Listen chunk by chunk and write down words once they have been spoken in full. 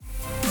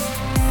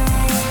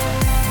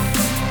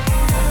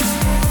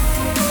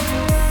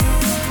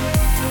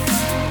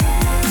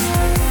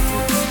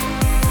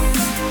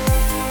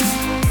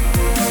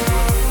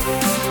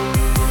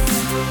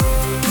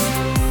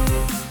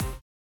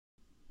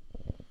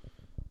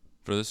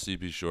For this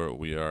CP short,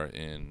 we are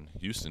in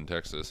Houston,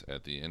 Texas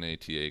at the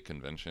NATA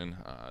convention.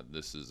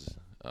 This is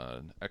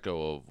an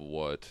echo of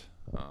what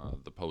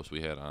the post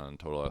we had on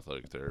Total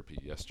Athletic Therapy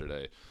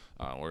yesterday.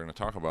 We're going to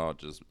talk about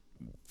just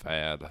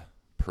fad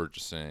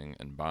purchasing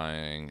and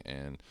buying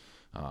and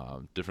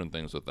different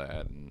things with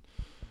that. And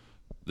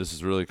this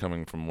is really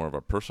coming from more of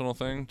a personal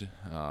thing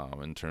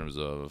in terms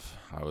of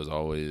I was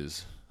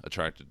always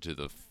attracted to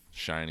the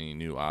shiny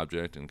new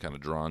object and kind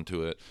of drawn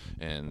to it,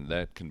 and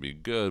that can be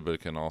good, but it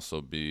can also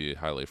be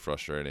highly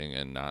frustrating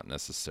and not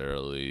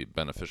necessarily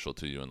beneficial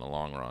to you in the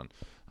long run.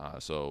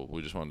 So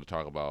we just wanted to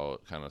talk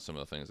about kind of some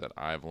of the things that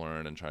I've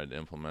learned and tried to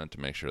implement to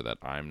make sure that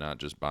I'm not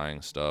just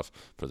buying stuff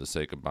for the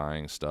sake of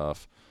buying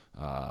stuff.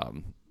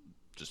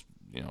 Just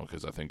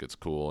because I think it's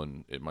cool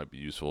and it might be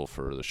useful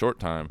for the short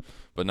time,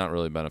 but not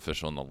really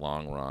beneficial in the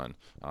long run.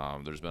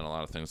 There's been a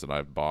lot of things that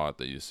I've bought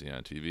that you see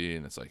on TV,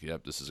 and it's like,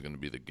 yep, this is going to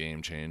be the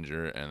game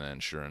changer, and then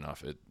sure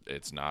enough,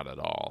 it's not at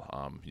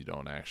all. You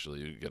don't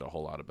actually get a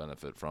whole lot of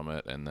benefit from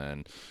it, and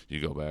then you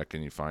go back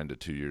and you find it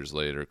 2 years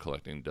later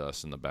collecting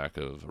dust in the back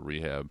of a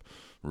rehab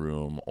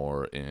room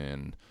or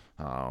in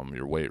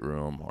your weight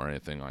room or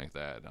anything like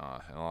that.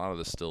 And a lot of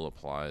this still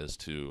applies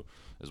to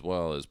as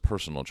well as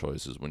personal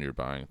choices when you're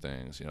buying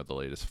things. The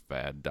latest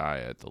fad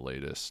diet, the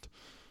latest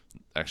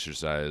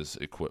exercise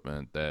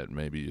equipment that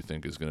maybe you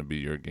think is going to be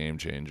your game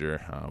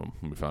changer.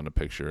 We found a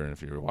picture, and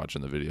if you're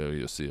watching the video,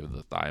 you'll see of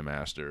the Thigh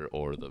Master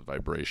or the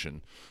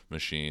vibration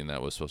machine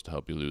that was supposed to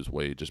help you lose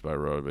weight just by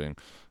rubbing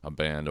a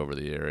band over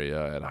the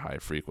area at a high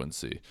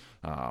frequency.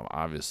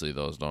 Obviously,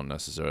 those don't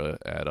necessarily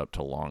add up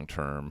to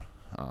long-term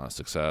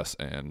success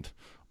and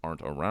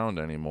aren't around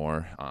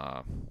anymore.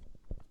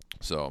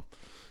 So,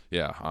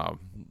 yeah,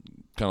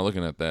 kind of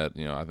looking at that,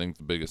 I think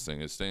the biggest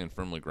thing is staying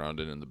firmly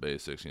grounded in the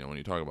basics. When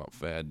you talk about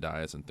fad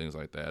diets and things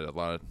like that, a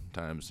lot of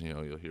times,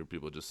 you'll hear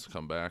people just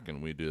come back,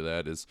 and we do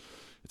that. It's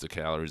a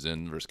calories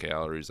in versus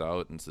calories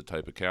out, and it's the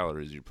type of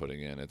calories you're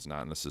putting in. It's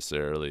not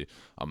necessarily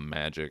a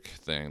magic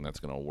thing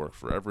that's going to work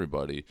for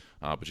everybody,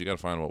 but you got to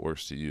find what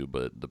works to you.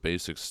 But the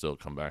basics still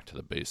come back to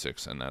the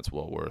basics, and that's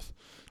well worth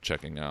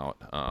checking out.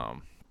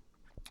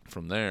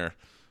 From there,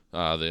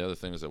 the other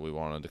things that we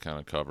wanted to kind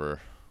of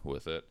cover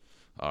with it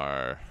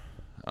are,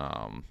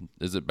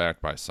 is it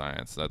backed by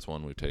science? That's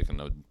one we've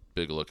taken a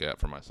big look at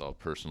for myself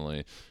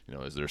personally.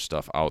 Is there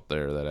stuff out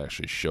there that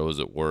actually shows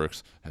it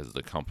works? Has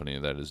the company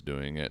that is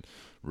doing it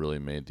really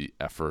made the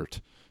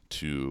effort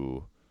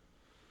to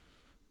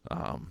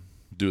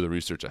do the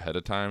research ahead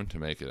of time to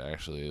make it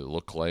actually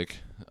look like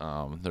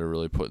they're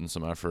really putting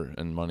some effort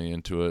and money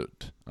into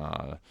it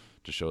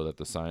to show that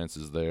the science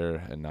is there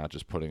and not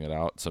just putting it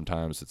out?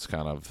 Sometimes it's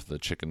kind of the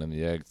chicken and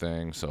the egg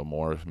thing, so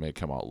more may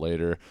come out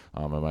later.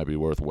 It might be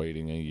worth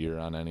waiting a year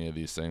on any of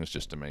these things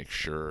just to make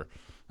sure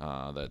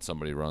that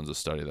somebody runs a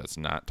study that's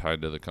not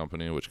tied to the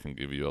company, which can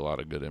give you a lot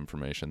of good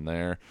information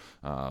there.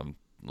 A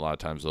lot of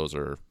times those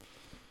are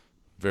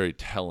very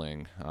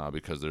telling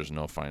because there's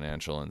no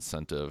financial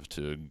incentive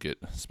to get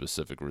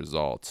specific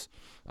results.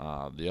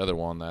 The other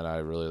one that I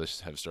really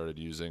have started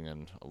using,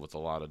 and with a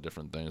lot of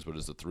different things, but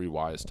is the 3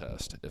 whys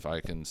test. If I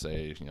can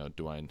say,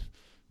 do I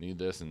need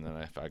this, and then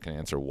if I can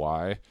answer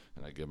why,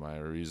 and I give my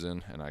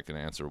reason, and I can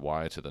answer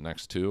why to the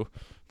next two,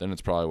 then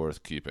it's probably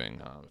worth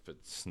keeping. If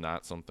it's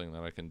not something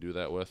that I can do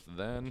that with,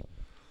 then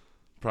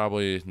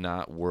probably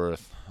not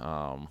worth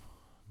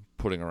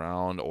putting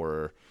around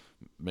or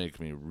make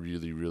me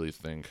really, really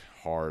think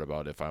hard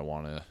about if I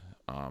want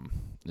to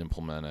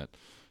implement it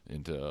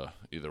into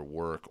either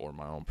work or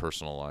my own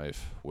personal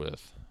life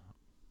with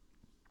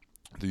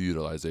the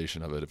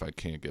utilization of it if I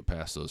can't get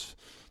past those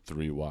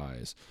 3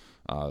 whys.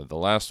 The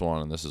last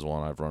one, and this is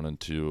one I've run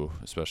into,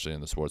 especially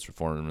in the sports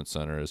performance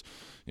center, is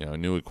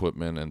new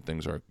equipment and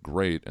things are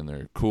great and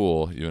they're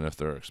cool, even if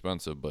they're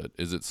expensive, but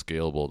is it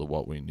scalable to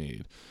what we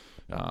need?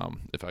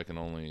 If I can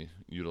only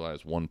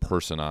utilize one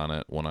person on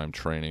it when I'm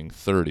training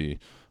 30,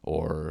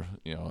 or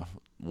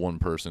one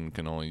person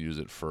can only use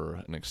it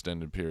for an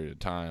extended period of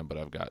time, but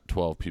I've got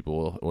 12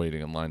 people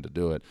waiting in line to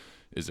do it,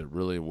 is it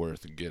really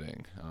worth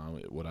getting?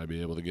 Would I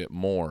be able to get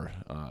more?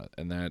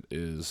 And that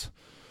is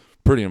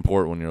pretty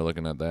important when you're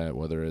looking at that,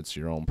 whether it's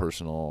your own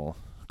personal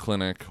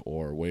clinic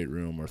or weight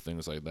room or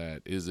things like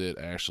that. Is it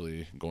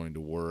actually going to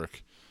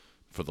work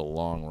for the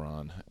long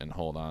run and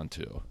hold on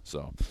to?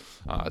 So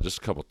just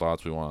a couple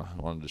thoughts we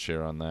wanted to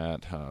share on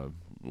that.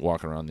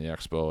 Walking around the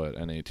expo at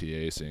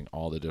NATA, seeing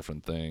all the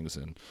different things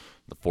and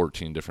the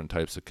 14 different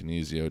types of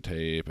kinesio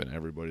tape, and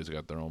everybody's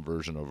got their own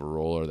version of a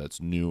roller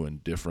that's new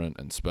and different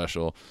and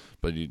special,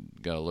 but you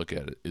got to look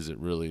at it. Is it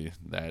really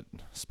that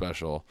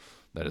special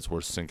that it's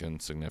worth sinking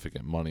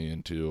significant money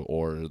into,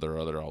 or are there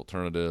other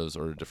alternatives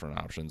or different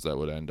options that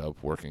would end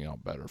up working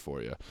out better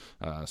for you?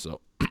 So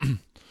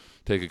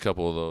take a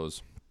couple of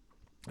those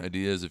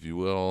ideas, if you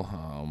will.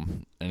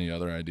 Any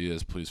other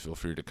ideas, please feel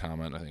free to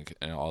comment. I think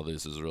all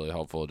this is really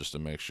helpful just to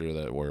make sure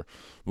that we're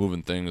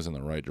moving things in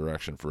the right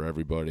direction for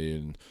everybody,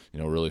 and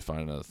really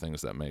finding the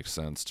things that make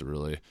sense to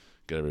really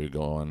get everybody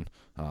going.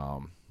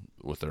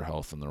 with their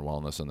health and their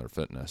wellness and their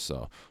fitness.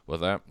 So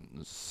with that,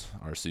 this is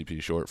our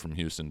CP Short from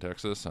Houston,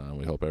 Texas.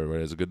 We hope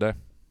everybody has a good day.